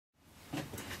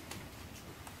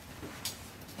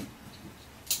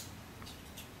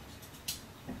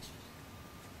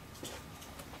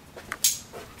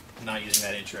not using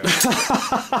that intro.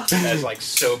 That's like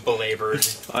so belabored.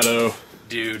 I know.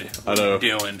 Dude, I know. What are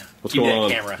you doing? What's Give going me on?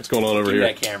 that camera. What's going on over Give here? me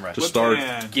that camera. Just start.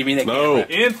 Give me that No.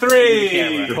 camera. In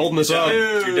 3. You're holding this up.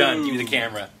 You're done. Give me the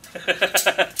camera.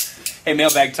 Hey,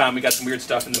 Mailbag Tom, we got some weird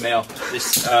stuff in the mail.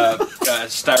 This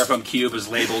styrofoam cube is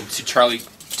labeled to Charlie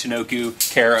Tinoku,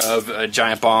 care of a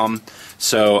giant bomb.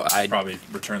 So I probably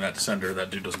return that to sender. That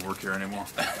dude doesn't work here anymore.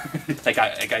 Like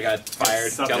I got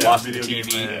fired, got lost in the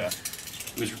TV.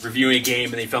 He was reviewing a game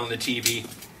and they fell on the TV.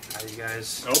 How you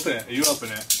guys? Open it. You open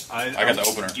it. I got the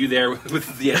opener. You there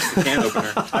with the can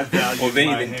opener? I value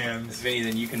my hands. Vinny,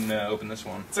 then you can open this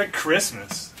one. It's like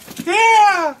Christmas.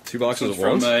 Yeah! 2 boxes at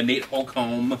from once? Nate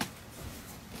Holcomb.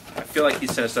 I feel like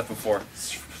he's said stuff before.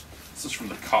 This is from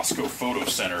the Costco Photo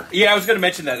Center. Yeah, I was going to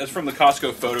mention that. That's from the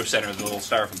Costco Photo Center, the little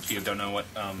styrofoam cube. Don't know what,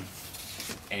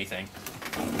 anything.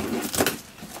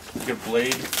 You got a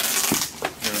blade.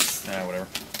 Nah, whatever.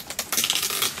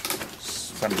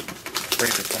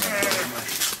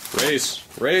 Race.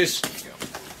 Race.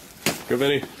 Go,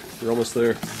 Vinny. You're almost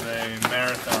there. It's a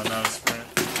marathon, not a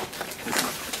sprint.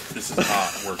 This is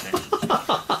not working.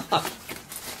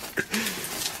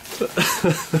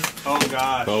 Oh,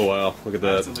 gosh. Oh, wow. Look at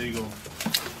that. That's illegal.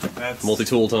 That's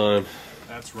Multi-tool time.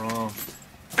 That's wrong.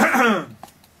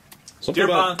 Something Dear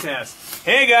about... Boncast.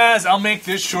 Hey, guys, I'll make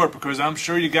this short because I'm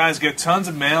sure you guys get tons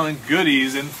of mail and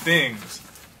goodies and things.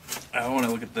 I want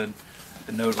to look at the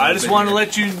note. I just want to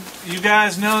let you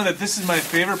guys know that this is my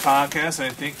favorite podcast, and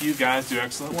I think you guys do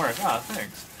excellent work. Ah,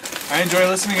 thanks. I enjoy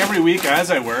listening every week as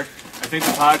I work. I think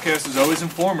the podcast is always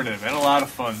informative and a lot of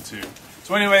fun, too.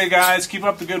 So anyway, guys, keep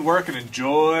up the good work and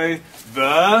enjoy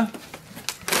the...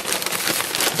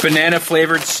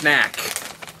 Banana-flavored snack.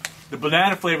 The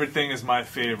banana-flavored thing is my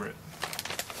favorite.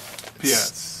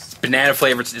 P.S.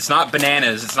 Banana-flavored... It's not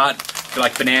bananas. It's not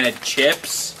like banana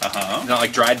chips. Uh-huh. It's not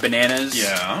like dried bananas.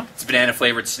 Yeah. It's a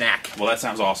banana-flavored snack. Well, that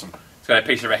sounds awesome. It's got a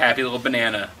picture of a happy little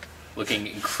banana looking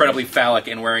incredibly phallic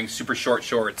and wearing super short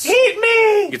shorts. Eat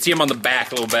me! You can see him on the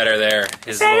back a little better there.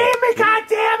 His Eat me,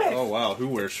 goddammit! Oh, wow. Who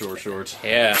wears short shorts?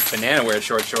 Yeah, banana wears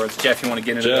short shorts. Jeff, you want to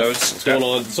get into Jeff, those? what's going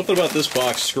on? Something about this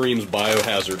box screams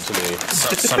Biohazard to me.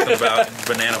 Something about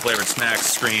banana-flavored snacks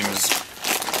screams...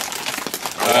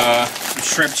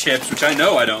 Shrimp chips, which I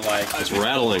know I don't like. It's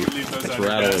rattling. It's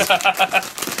rattling.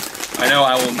 I know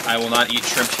I will not eat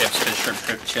shrimp chips because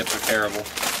shrimp chips are terrible.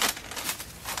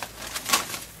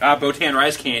 Botan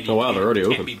rice candy. Oh, wow, they're already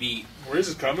can't open. be beat. Where's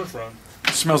this coming from?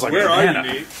 It smells like Where banana. are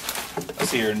you, Nate? Let's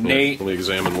see here. Nate Let me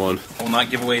examine one. will not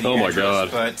give away the Oh my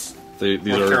address, God. but These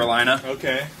North are... Carolina,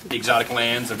 Okay. the exotic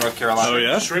lands of North Carolina. Oh,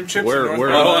 yeah? Shrimp chips? Where in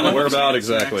North Carolina? where about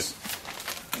exactly?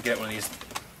 Get one of these.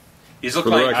 These look For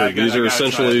the like record, these I are gotta try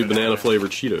essentially the banana.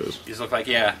 banana-flavored Cheetos. these look like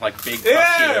like big Ew! puff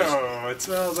Cheetos. It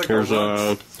smells like Here's a a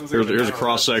lump. Smells like here's a banana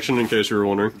cross-section in case you were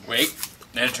wondering. Wait,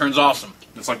 and it turns awesome.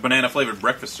 It's like banana-flavored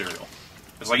breakfast cereal.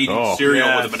 It's like eating Oh. cereal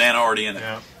Yeah. with a banana already in it.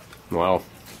 Yeah. Wow.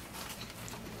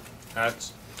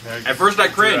 That's... At first I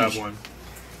cringed, Grab one.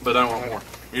 but I want more.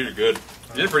 These are good.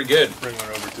 These are pretty good. Bring one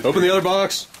over to Open the other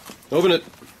box. Open it.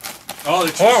 Oh,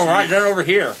 they're too Oh, right sweet. there over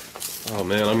here. Oh,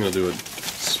 man, I'm going to do it.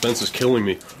 Suspense is killing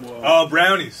me. Oh,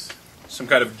 brownies. Some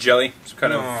kind of jelly. Some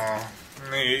kind of... Oh,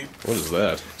 neat. What is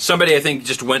that? Somebody, I think,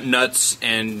 just went nuts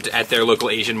and at their local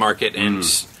Asian market and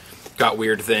got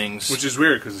weird things. Which is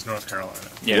weird because it's North Carolina.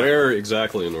 yeah. Where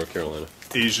exactly in North Carolina?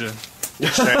 Asia.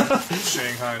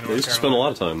 Shanghai, North They used to spend a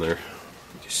lot of time there.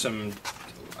 Some,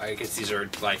 I guess these are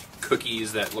like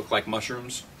cookies that look like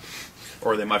mushrooms.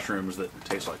 Or are they mushrooms that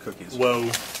taste like cookies? Whoa.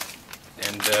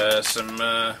 And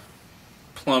some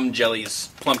plum jellies,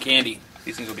 plum candy.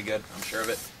 These things will be good, I'm sure of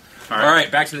it. All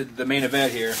right, back to the main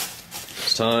event here.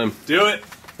 It's time. Do it.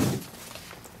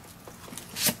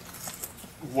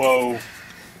 Whoa.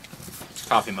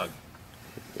 Coffee mug.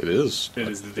 It is. It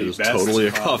is the It is best totally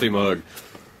a coffee coffee mug.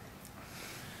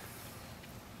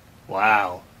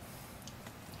 Wow.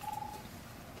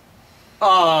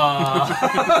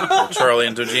 Aww. Charlie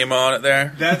and Tojima on it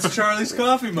there. That's Charlie's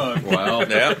coffee mug. Wow.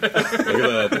 Yeah. Look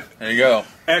at that. There you go.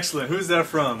 Excellent. Who's that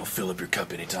from? Fill up your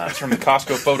cup anytime. It's from the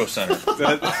Costco Photo Center.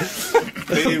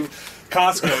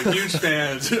 Costco, huge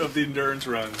fans of the endurance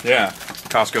runs. Yeah.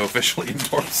 Costco officially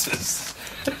endorses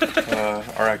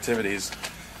our activities.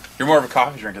 You're more of a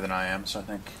coffee drinker than I am, so I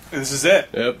think This is it.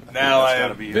 Yep. Now I that's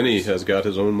gotta am. be Vinny yours. has got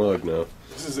his own mug now.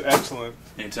 This is excellent.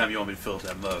 Anytime you want me to fill up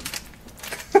that mug.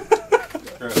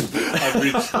 I've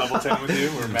reached level 10 with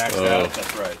you. We're maxed Oh. out.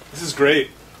 That's right. This is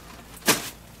great.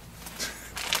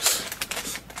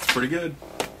 Pretty good.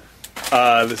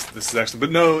 This is excellent.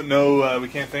 But no, we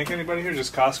can't thank anybody here.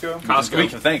 Just Costco. We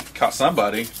can thank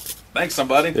somebody. Thanks,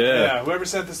 somebody. Yeah. Yeah. Whoever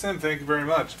sent this in, thank you very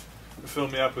much. fill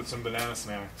me up with some banana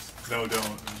snacks. No, don't.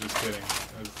 I'm just kidding.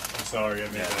 I'm sorry. I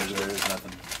made that joke. there's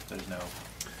nothing. There's no.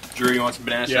 Drew, you want some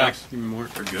banana Yeah, snacks? give me more.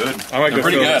 They're good. I might They're go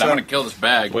pretty throw good. this I out. want to kill this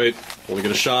bag. Wait, let me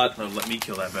get a shot. No, let me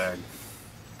kill that bag.